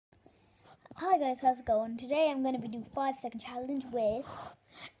Hi guys, how's it going? Today I'm going to be doing 5-second challenge with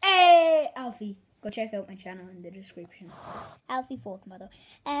Hey, Alfie. Go check out my channel in the description. Alfie Forkan, by the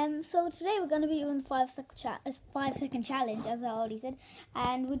way. So today we're going to be doing the 5-second challenge, as I already said,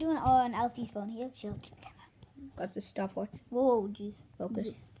 and we're doing it on Alfie's phone. Here, show it to the camera. Got the stopwatch. Whoa, jeez. Focus.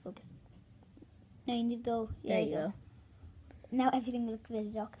 Focus. No, you need to go. There you go. Now everything looks really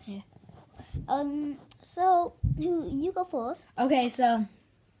dark. Yeah. So you go first. Okay, so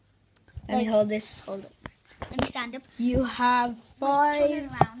let me hold this. Hold it. Let me stand up. You have Turn it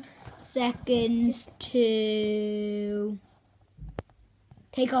 5 around. seconds to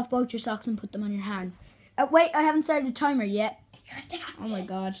take off both your socks and put them on your hands. Wait, I haven't started the timer yet. Oh my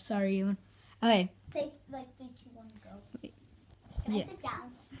god, sorry, Ewan. Okay. Say like 3, 2, 1, go. Wait. Can Yeah. I sit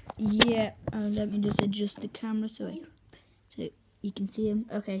down? Yeah, let me just adjust the camera so you can see him.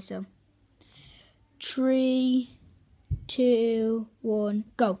 Okay, so 3, 2, 1,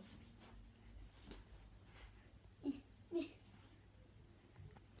 go.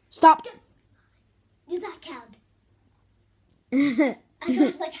 Stop. Does that count? I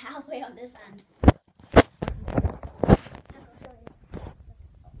got like halfway on this end.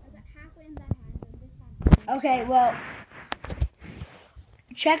 Okay, well,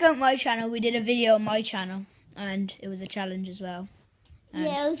 check out my channel. We did a video on my channel, and it was a challenge as well. And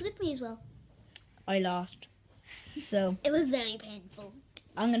Yeah, it was with me as well. I lost. So, It was very painful.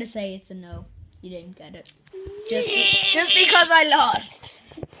 I'm going to say it's a no. You didn't get it. Just because I lost.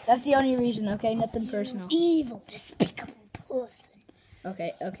 That's the only reason, okay? Nothing personal. Evil, despicable person.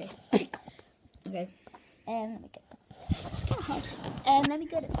 Okay. Despicable. Okay. Let me get that. It's kind of hard. Let me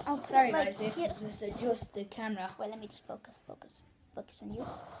get it. Oh, Sorry, like, guys. If here. just adjust the camera. Well, let me just focus on you.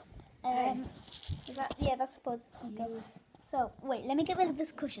 Is that? Yeah, that's focus. Okay. So wait, let me get rid of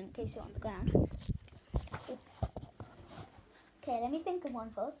this cushion in case you're on the ground. Okay, let me think of one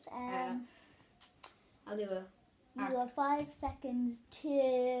first. I'll do a... You have 5 seconds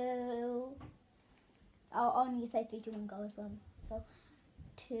to... I'll only say 3, 2, 1, go as well. So,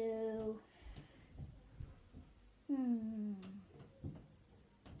 2... Let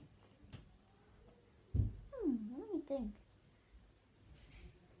me think.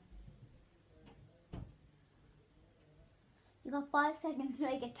 You got 5 seconds to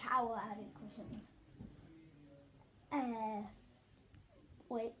make a tower out of cushions.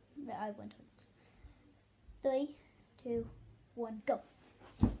 Wait, I went first. 3, 2, 1, go.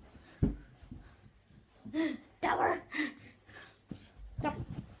 Tower.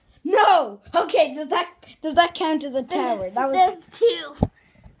 No! Okay, does that count as a tower? There's 2.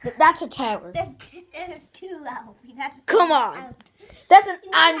 That's a tower. There's 2 levels. You have to Come on. out. That's an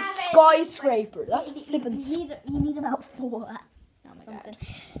You have skyscraper. That's You flipping. you need about 4. Oh my Something.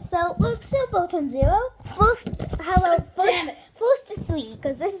 god. So we're still both on 0. First, first to 3,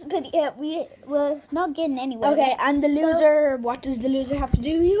 because this is pretty. We're not getting anywhere. Okay, and the loser. What does the loser have to do?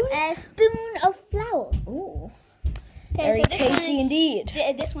 You? A spoon of flour. Ooh. Okay, Very so this one tasty is- indeed.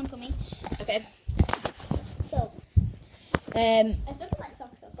 This one for me. Okay. So I still put my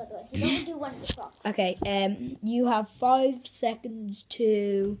socks up, by the way. So don't do one of the socks. Okay. You have 5 seconds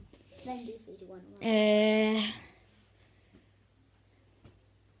to. Then do 3, 2, 1.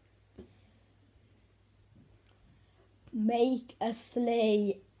 Make a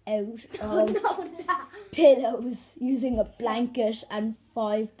sleigh out Oh of no! pillows using a blanket and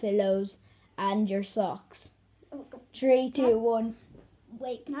 5 pillows and your socks. Oh, go. 3, 2, 1.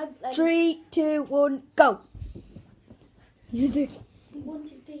 Wait, can I? 3, 2, 1, go. Music. 1,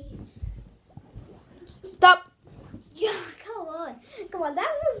 2, 3. Stop. Come on.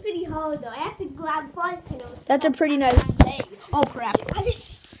 That was pretty hard though. I have to grab 5 pillows. That's a pretty nice sleigh. Oh crap. I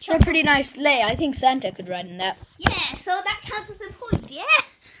just It's a pretty nice sleigh. I think Santa could ride in that. Yeah, so that counts as a point. Yeah.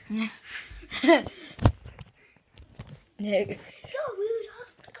 No. Go,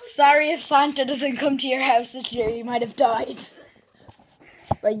 Rudolph. Go. Sorry if Santa doesn't come to your house this year. You might have died.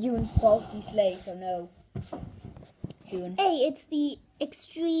 But you and faulty sleigh, so no. Ewan. Hey, it's the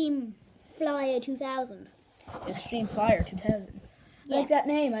Extreme Flyer 2000. Extreme Fire 2000. Yeah. I like that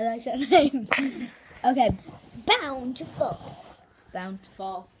name. Okay. Bound to fall. Bound to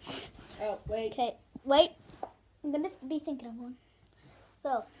fall. Oh, wait. Okay, wait. I'm gonna be thinking of one.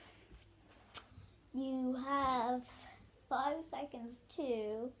 So, you have 5 seconds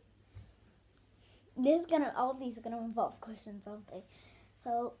to. All these are gonna involve questions, aren't they?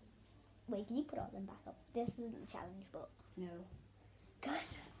 So, wait, can you put all them back up? This isn't a challenge, but. No.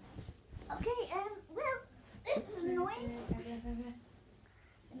 Gosh. Okay, well, this is annoying. Let me just. And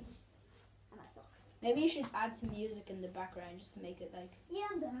my socks. Maybe you should add some music in the background just to make it like Yeah,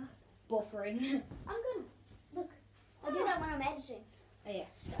 I'm gonna. buffering. I'm gonna. Look, I'll do that when I'm editing. Oh yeah.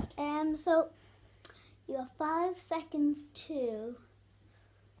 So you have 5 seconds to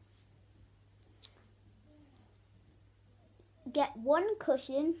get one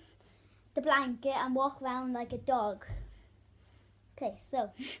cushion, the blanket, and walk around like a dog. Okay,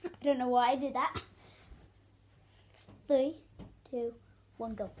 so I don't know why I did that. 3, 2,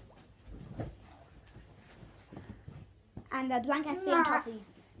 1, go. And the blanket has to be on top of you.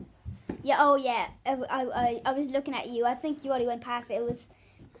 Yeah. Oh yeah. I was looking at you. I think you already went past it.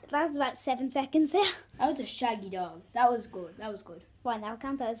 That was about 7 seconds there. That was a shaggy dog. That was good. Fine, that'll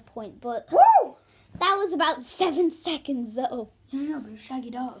count that as a point. But Woo! that was about 7 seconds though. No, but a shaggy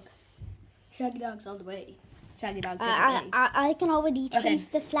dog. Shaggy dog's all the way. Shaggy dog. I can already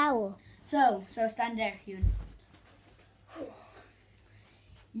taste the flour. So stand there, Ewan.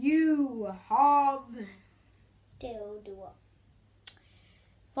 You have Do what?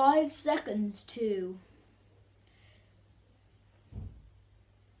 5 seconds to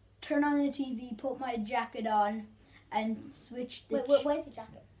turn on the TV, put my jacket on, and switch the. Wait, where's the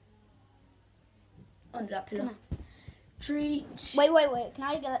jacket? Under that pillow. Come on. 3. Wait. Can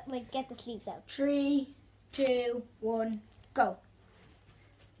I get the sleeves out? 3, 2, 1, go.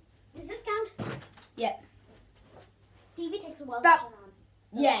 Does this count? Yeah. TV takes a while Stop. to turn on.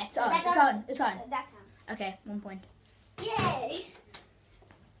 So Yeah, it's on. It's on. That counts. Okay, 1 point. Yay!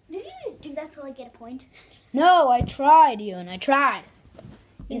 Did you just do that so I get a point? No, I tried, Ewan. I tried.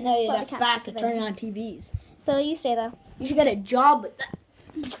 Didn't know you're that Probably can't fast at think of turning on TVs. So you stay there. You should get a job with that.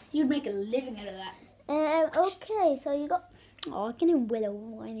 You'd make a living out of that. Okay, so you got. Oh, I can hear Willow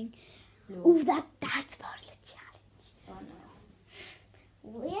whining. No. Ooh, that's part of the challenge. Oh no.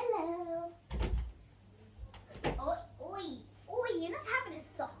 Willow. Oi, you're not having a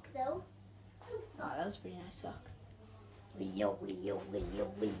sock though. No Oh, sock. that was a pretty nice sock.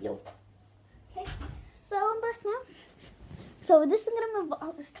 Okay, so I'm back now. So this is gonna move.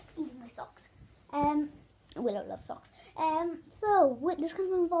 Oh, stop eating my socks. Willow loves socks. So this is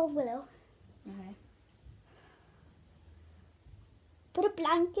gonna involve Willow. Okay. Put a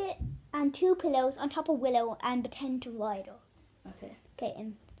blanket and 2 pillows on top of Willow and pretend to ride her. Okay. Okay,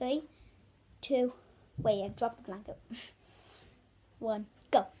 in 3, 2, wait, I've dropped the blanket. 1,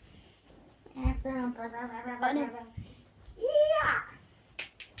 go. Oh, no.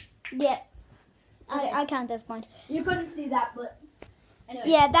 Yeah. Okay. I count this point. You couldn't see that, but anyway.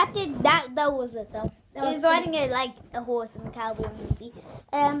 Yeah, that was it though. That He was was riding it like a horse in the cowboy movie.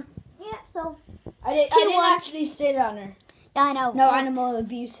 Yeah, so I didn't 2-1. actually sit on her. I know. No animal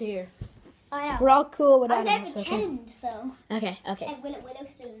abuse here. I know. We're all cool with I was animals. there pretend, so. Okay. And Willow's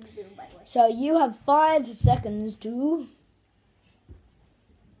still in the room, by the way. So you have 5 seconds to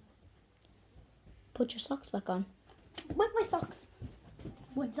put your socks back on. Where's my socks?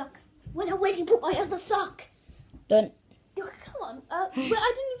 One sock. Where'd you put my other sock? Done. Oh, come on. But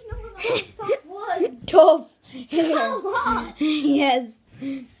I didn't even know where my other sock was. Tough. Come on. Yes.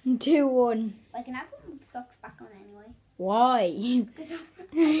 2-1. Like, can I put my socks back on anyway? Why? Because I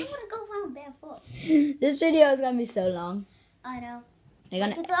don't want to go around barefoot. This video is gonna be so long. I know. You're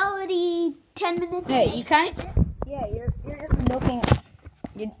Like, gonna. it's already 10 minutes. Hey, away. you can't. Yeah, you're just looking.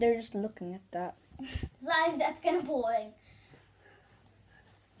 They're just looking at that. Sorry, that's kind of boring.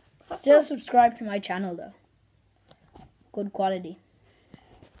 Still subscribe to my channel though. Good quality.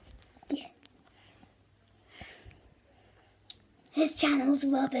 His channel's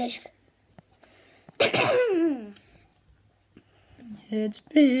rubbish. It's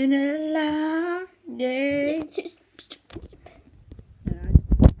been a long day. It's just...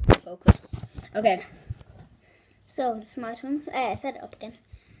 Focus. Okay. So, it's my turn. Set it up again.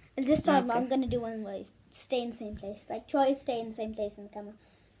 And this time Okay. I'm going to do one where you stay in the same place. Like, try to stay in the same place in the camera.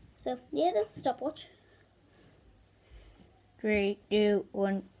 So, yeah, that's the stopwatch. 3, 2,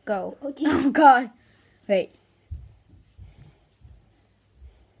 1, go. Oh, jeez. Oh God. Wait.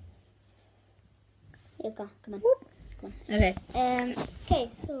 Here, come on. Okay. Okay,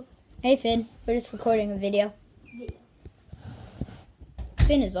 so... Hey Finn, we're just recording a video.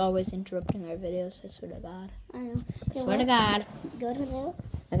 Finn is always interrupting our videos. I swear to God. I know. I swear to God. Go to there.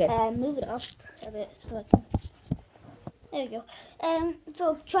 Okay. Move it up a bit so I can... There we go.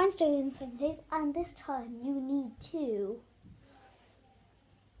 So try and stay in the same place, and this time you need to...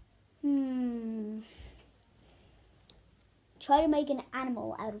 Try to make an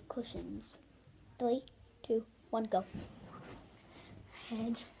animal out of cushions. 3, 2, 1, go.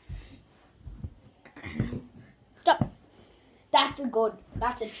 Head. Stop. That's a good turtle.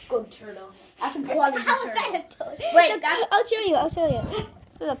 That's a quality How is turtle. that a toy? Wait, Look, that's- I'll show you.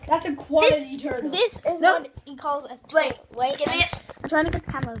 Look. That's a quality turtle. This is No. what he calls a turtle. Wait, give me it. I'm trying to get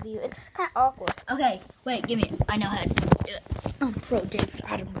the camera view. It's just kind of awkward. Okay, wait, give me it. I know how to do it. I'm pro David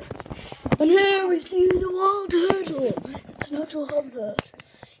Attenborough. And here we see the wild turtle. It's natural habitat.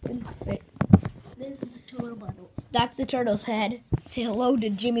 Wait. This is the turtle bottle. That's the turtle's head. Say hello to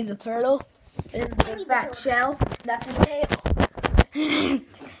Jimmy the turtle. There's a big fat shell. That's his tail.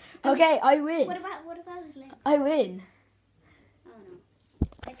 Okay, I win. What about his legs? I win. Oh no.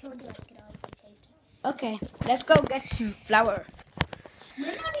 I told you I could already taste it. Okay, let's go get some flour.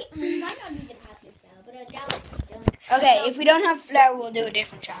 We might not even have this now, but I doubt it. Okay, if we don't have flour, we'll do a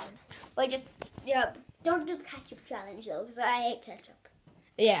different challenge. Wait, don't do the ketchup challenge though, because I hate ketchup.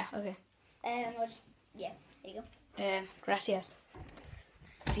 Yeah, okay. I'll just, there you go. Gracias.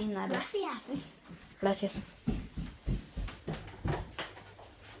 Fin nada. Gracias. Gracias.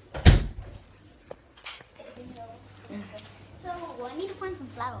 So, I need to find some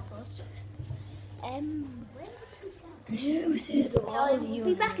flour first. Where did Who said the wild we'll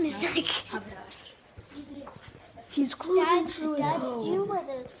be back in a sec. He's cruising through his Dad, do you know home. where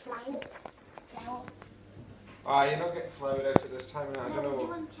there's flour? No. You're not getting flour out at this time of night. I don't No, know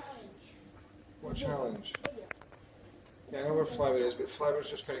we're doing challenge. what challenge. Yeah, I know where flour is, but flour's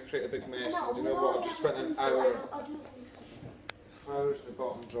just going to create a big mess. No, And you know what? I've just spent an hour. I'll do it in a second. Flour's in the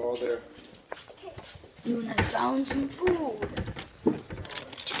bottom drawer there. Ewan has found some food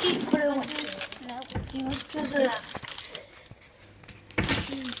to eat for the winter. No. He must preserve.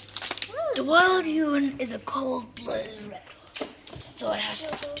 The wild Ewan is a cold-blooded rebel, so it has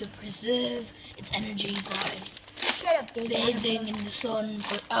to preserve its energy by Shut up, David. bathing in the sun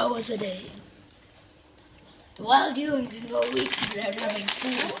for hours a day. The wild Ewan can go weeks without having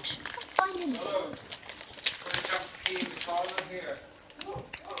food. Find him. Hello. Got a cup of tea in the salad here.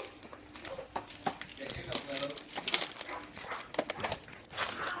 Get in up now.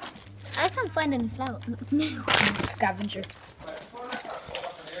 I can't find any flour. Scavenger. Right, before I start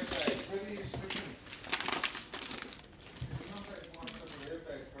fucking air bag, where are you sleeping? You know that you want to put an air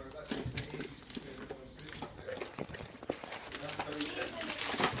bag for it, that's the easiest to do, everyone sleeping up there. That's very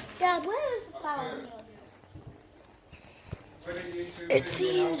good. Dad, where is the flour? Where are you two It doing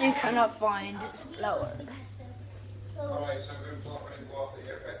seems now? you cannot find its flour. So, Alright, so I'm going to pull up and go off the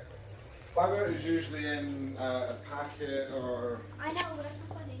air bag. Flour is usually in a packet or, I know, but I can't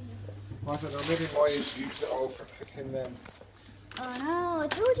find it. I don't know, maybe Moya's used it all for cooking them. Oh no, I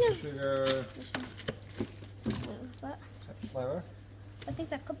told you. Sugar, What's that? flour. I think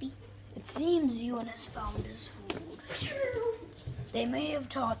that could be. It seems Ewan has found his food. They may have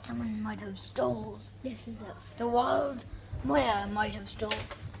thought someone might have stole. This is it. The wild Moya might have stole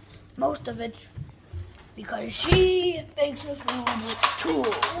most of it because she makes her food with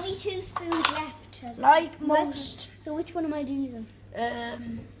tools. Only 2 spoons left. Like most. So which one am I using?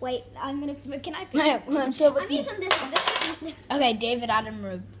 Wait, I'm gonna. Can I pick Yeah, this? I'm so with I'm you. using this one. This is. Okay, David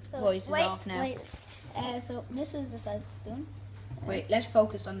Attenborough So, voice is wait, off now. Wait. So this is the size of the spoon. Wait, let's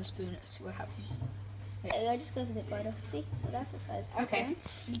focus on the spoon and see what happens. I just goes a bit wider. See? So that's the size of the Okay.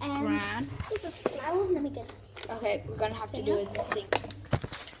 spoon. Gran. This is the flour. Let me get. Okay, we're gonna have to do it in the sink.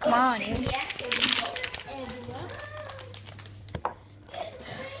 Come on, Ewan.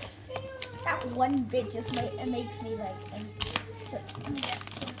 That one bit just makes me like.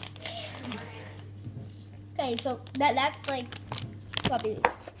 Okay, so that's like probably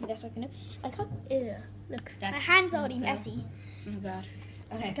the best I can do. I can't. Look, my hand's already messy. Oh my god.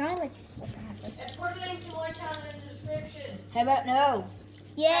 Okay. Can I like look at this? And put a link to my channel in the description. How about no?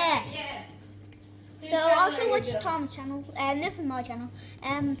 Yeah. Yeah. So also watch Tom's channel, and this is my channel.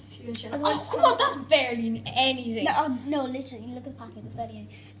 As well as Oh, come on, that's barely anything. no, literally, look at the packet. It's barely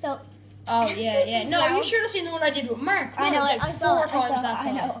anything. So Oh, yeah. No, Flour. you should have seen the one I did with Mark. I know, It was like I saw four it, I times saw that it,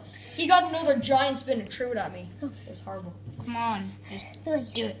 I size. know. He got another giant spin and threw it at me. It was horrible. Come on. 3,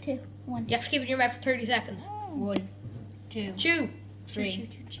 Do it. 2, 1. You have to keep it in your mouth for 30 seconds. 1, 2, chew. 3,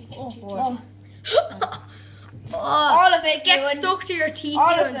 4. All of it, Get Ewan. stuck to your teeth,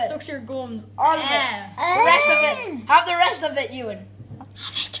 All of Ewan, it. stuck to your gums. All of it. The rest of it. Have the rest of it, Ewan.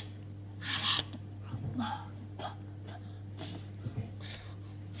 Have it.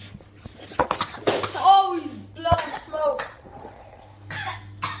 Oh, he's blowing smoke.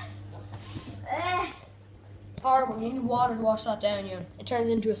 Horrible. You need water to wash that down, Ewan. It turns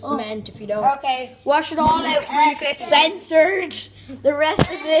into a cement if you don't. Okay. Wash it all out really quick. Censored. The rest of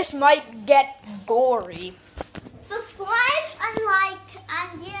this might get gory. Subscribe and like,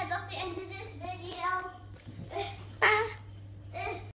 and yeah, that's the end